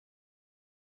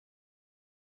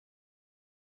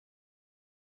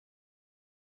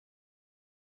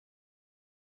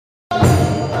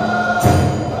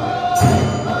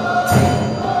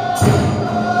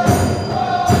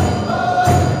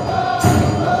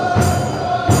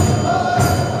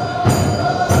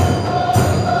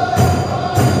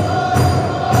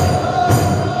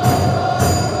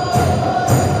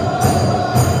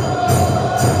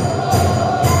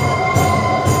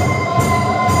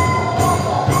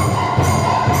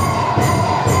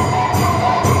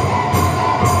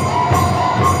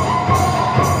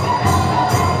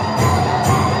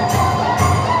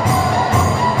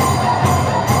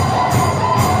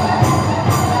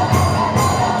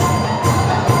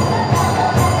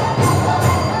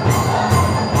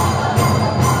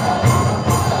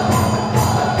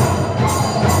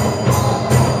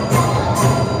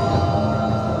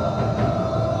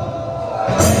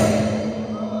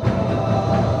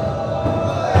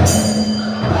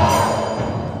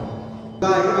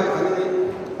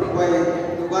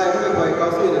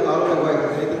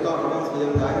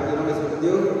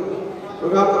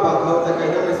bà khâu tại cái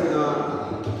đó là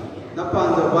nắp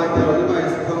bàn giờ vài điều như vậy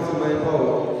không số mấy bầu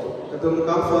cái tụm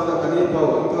cắm xoắn là cái bầu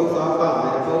không số bạc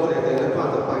này không để nắp bàn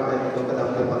giờ vài cái tụm cái đầm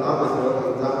cái bàn áo mà số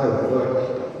thằng ra phải rồi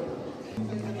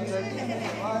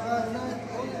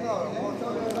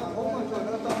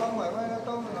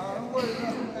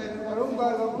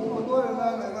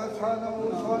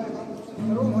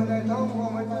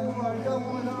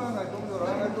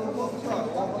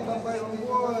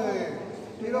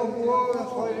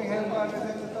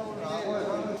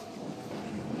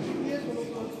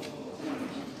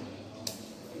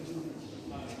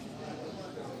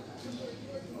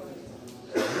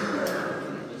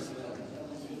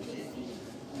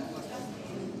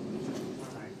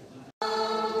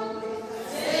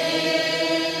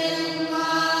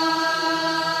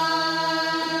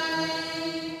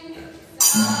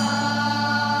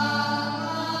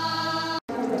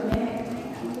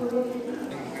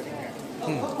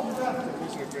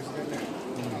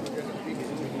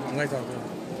ngay rồi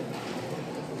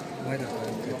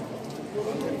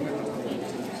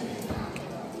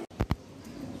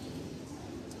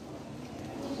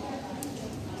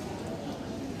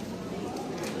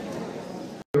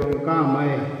ka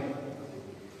mai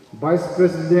Vice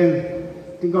President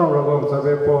Tinggaw Ragom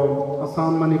Sabe po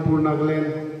Assam Manipur Nagaland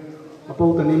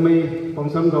apo tani mai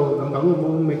pongsam do dang mu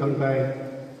me khang kai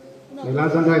me la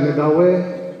jang kai me dawe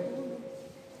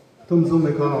tum zum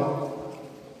me ka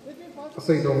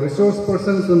asai do resource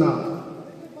person suna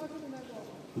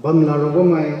bam la robo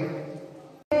mai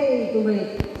tu me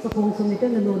sa phong sum ni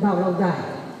tan no daw law dai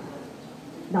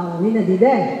daw ni na di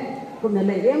de kun na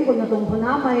le em kun na tong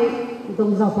phana mai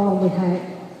tong za phong mai hai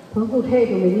phang ku the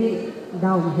tu me ni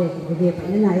daw ma he de pa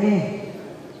ni na e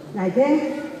nai te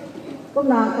kun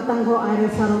na katang ho ai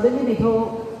sa ro de ni tho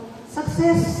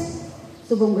success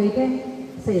su bong gai te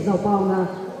sai za phong na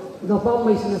za phong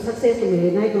mai su success tu me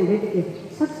nai tong he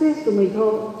success tu me tho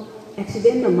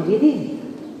accident na ma gi ni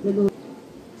lu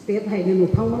state hai na nu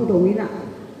phang mang dong ni na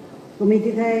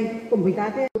committee thai cùng với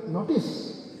cái notice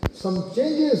some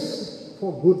changes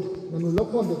for good nanu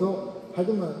lokon de do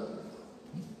haduma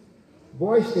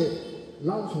voice de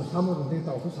lao su samu de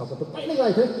tao su sa to pai na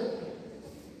gai the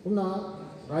kumna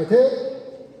gai the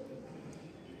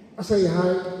asai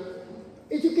hai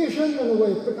education nanu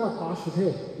wai peka pass the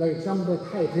like exam de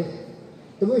thai the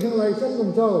tu mai thang lai cham dum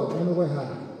chao nanu wai ha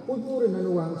pu pu re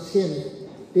nanu wang sen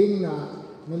ting na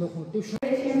nanu tuition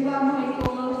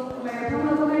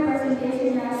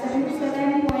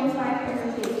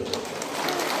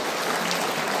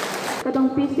Katong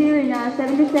PC na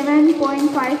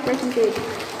 77.5%.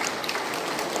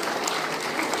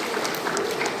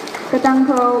 Katang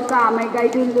ko ka may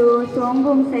gaidulu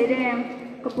songgong sayrem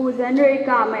kapuzan ri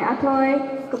ka may athoy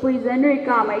kapuzan ri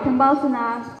ka may thambal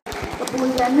suna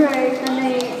kapuzan ri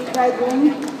kanay gaigum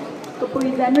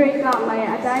kapuzan ri ka may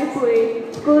atay pui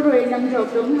school ri ng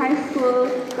Jogdong High School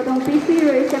katong PC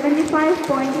ri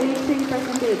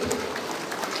 75.83%.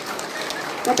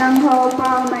 Katang ho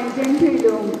pal may gentry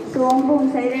dung suong bung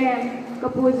sayrem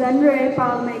kapuzan ri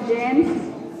pal may James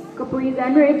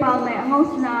kapuzan ri pal may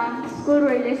angos na school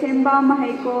ri lesemba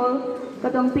mahikol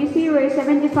katong PC ri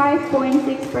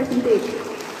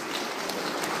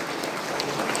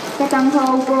 75.6%. Katang ho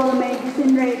gol may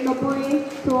gisin ri kapuy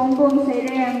suong bung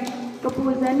sayrem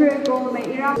kapuzan ri gol may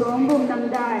irap suong bung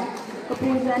namdar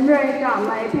kapuzan ri ka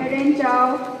may parent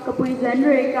chow kapuzan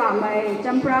ri ka may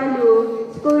champralu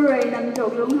school ri ng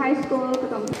Jogdong High School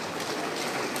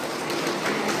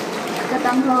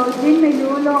katang ho jin may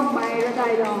long may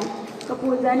ratay long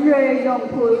kapuzan ri long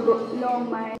pul long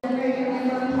may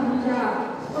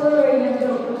school ri ng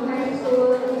Jogdong High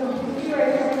School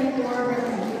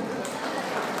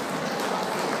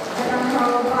katang ho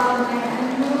pa may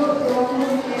anu long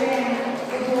keren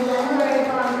kapuzan ri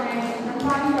pa may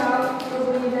napantaw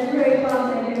kapuzan ri pa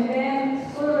may benden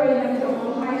school ri ng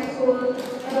Jogdong High School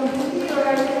katong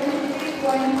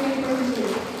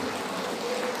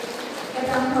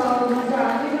katang ho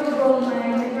majority gol may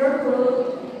Liverpool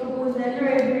kapuzan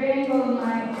ri bring gol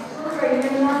may school ri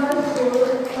ng Lava School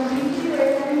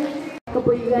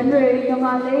kapuzan ri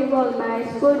Yongale gol may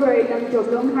school ri ng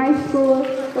Jogdong High School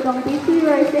katong PC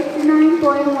ri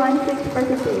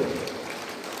 69.16%.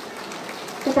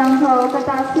 Katang ho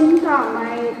katasin ka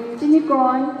may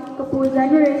Chinikon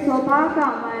kapuzan ri Sopa ka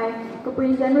may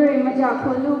kapuzan ri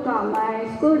Majakolu ka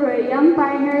may school ri Young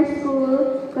Pioneer School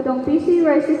katong PC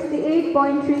ri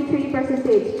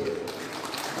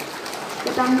 68.33%.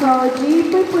 Katang ho G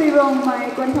Pupuirong may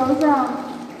Kwanthausang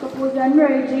kapuzan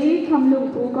ri G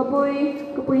Kamlungpu kapuy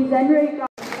kapuzan ri ka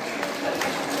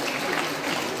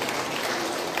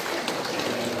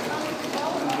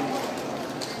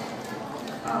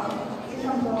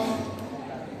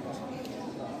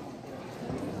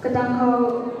tang ho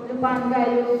lupan gai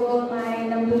lu gol mai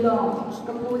nam du dong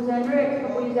kapui zan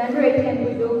re thian bu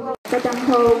du ka tang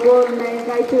ho gol mai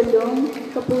gai tu dong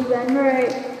kapui zan re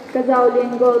ka zau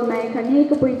lin gol mai khani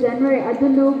kapui zan re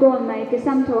adulu gol mai ke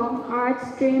sam thong art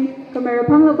stream camera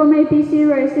phang lo ko mai PC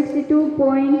re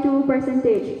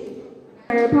 62.2%.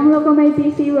 Camera phang lo ko mai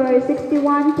PC re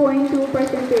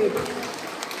 61.2%.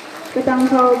 ka tang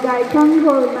ho gai khang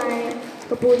gol mai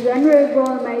kapui zan re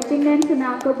gol mai ching nen sana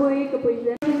kapui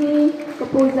zan ni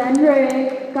kapui zan re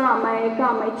ka mai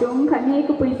chung khani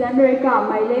kapui zan re ka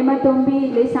mai le ma tombi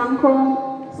le sang khong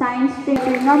science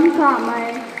stream ngam ka mai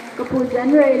kapui zan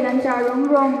re nan cha rong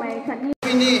rong mai khani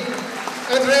ini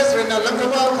address re na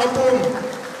langkawa khapum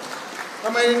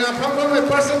kamai na phangol mai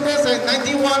percentage hai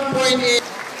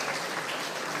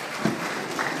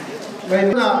 91.8 mai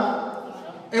na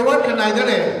award kanai da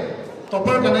le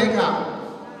topper kanai ka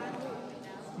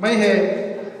mai he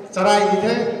charai di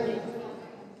the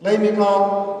lai mi ko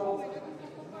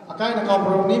akai na ko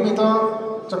pro ni mi to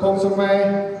chakong sumai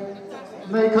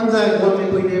mai khang jai bon mi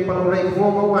pui de palo rai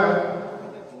ko ko wa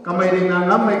kamai ring na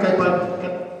lam mai kai pat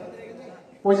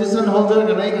position holder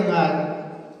kanai ka ngai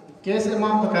case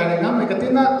amount ka ring nam mai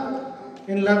katina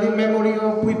in loving memory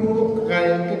of pui pu kai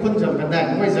ke khun jam ka dai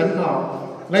mai jan ko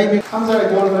lai mi khang jai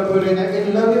bon mai pui de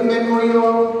in loving memory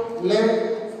of left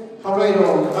hawai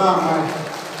ro ka mai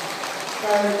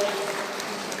kai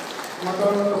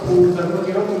maton pu jan ko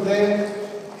kiro tu de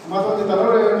maton ti taro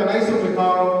re kanai su mi ka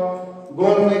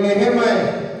goal mai ne he mai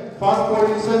first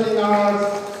position in our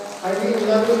I think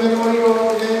loving memory of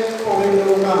left hawai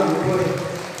ro ka mai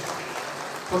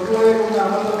Pagkuhay ko na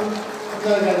maton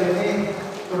kaya ni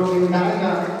turungin na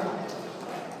na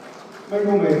may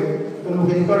bumay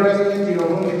tunuhin ko rin yung tiro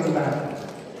mong itanda.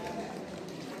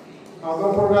 Ako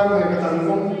program may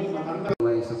katanong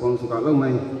may sa pang suka lang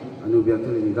may ano biyak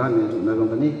tuloy ni gan yung nalong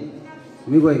kani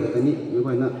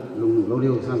migoy na lung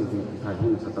loliw sa amin tayo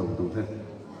na sa tao itong sa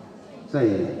say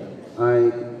ay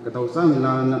kataw sa amin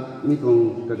na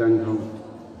mitong kagangเขา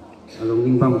along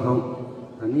lingbangเขา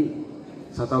kani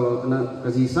sa tao na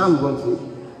kasi sam bon si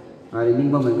ay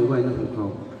lingbang may migoy naเขา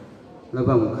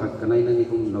labang khat kanay na ni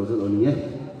kung law sa niya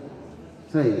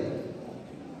say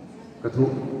katu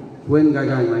puwen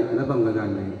gagay may labang gagay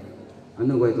may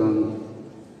ano ba itong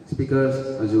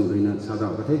speakers azu ina sa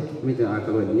tao kate mite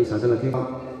akaloy ni sa sala ke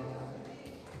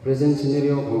present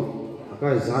scenario ko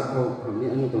akai zat ko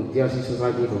kami ano tong TRC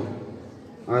society ko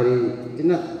ari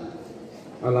tina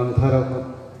alam thara ko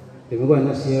te mo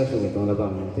na share so itong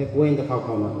labang te point ta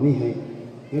khaw na ni hai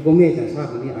ni ko me ta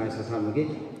sa ni ai sa ma ke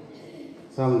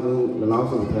sam do lao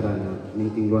so thara na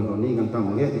ning ting lon ko ni ngam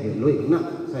tang nge te loi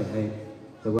na sai hai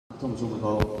thông dụngเข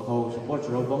าsupport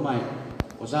เราก็ไม่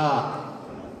ก็จะ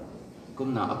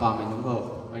cũng là apa mình đúng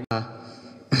không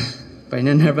phải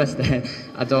nên nervous đấy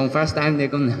à trong first time thì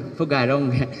cũng phúc gài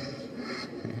đông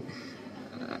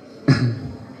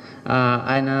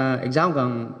anh exam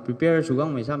còn prepare số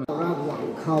gắng mấy sao ra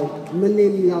quảng khẩu mình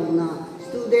nên nhau na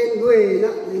student quê đó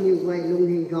như vậy luôn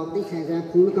hình khẩu tích xảy ra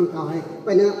cũng nó càng cao hay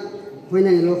vậy nữa hồi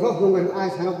này nó khó không phải ai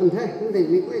sao cũng thế cũng thể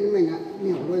mấy quê mình ạ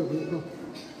nhiều quê cũng không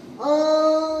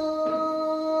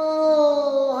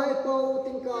hai câu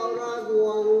tình cao ra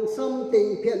quảng xâm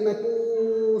tình phiền mày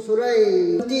pu số đây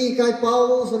đi cái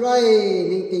bao số đây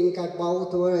nên tình cái bao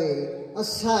thôi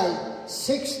aside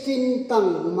 16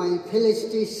 tầng mày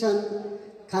Felicitation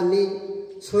khăn đi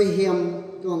xuôi hiểm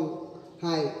tuồng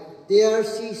hai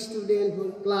TRC student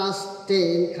class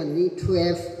 10 khăn đi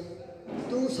 12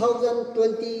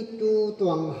 2022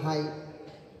 tuồng hai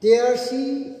TRC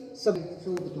sab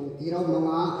so tuồng tirau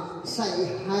mama sai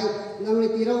hai nang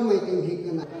tirau mai ting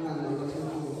hik na kana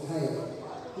hai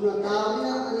tuna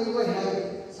tawna ani wai hai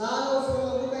sao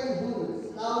so kai hu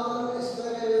taw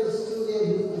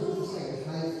student who sai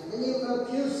hai ani ka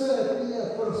future clear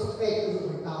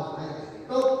perspective taw hai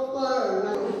topper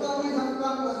na taw ni tham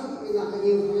kam la su ina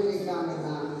ani ni ka na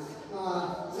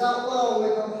giao bao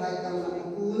mai ka hai tang na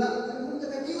ku na ku ta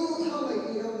ka tiu thau mai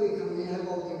tirau mai kham ni hai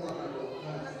bao ti ka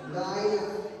dai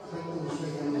phải cùng suy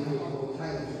nghĩ hay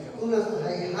cũng là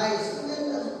hay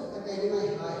student là cái này mai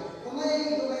hay có mấy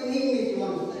hình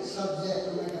một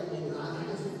subject mà các bạn làm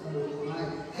cái sự còn hay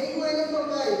hay quay lên câu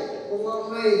này cũng có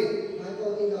hay hay có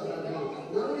tin đó là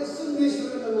nó cái suy nghĩ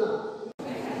của nó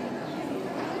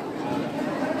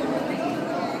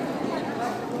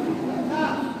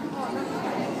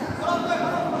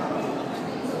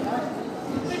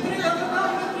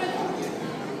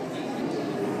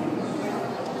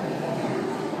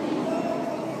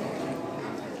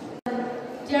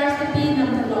TRCP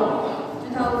number law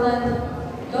 2000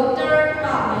 Dr.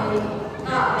 Ka mai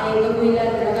ga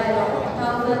wilan ragai law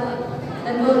 2000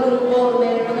 dan bolung bol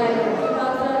mai ragai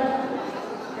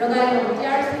Ragai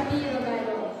TRC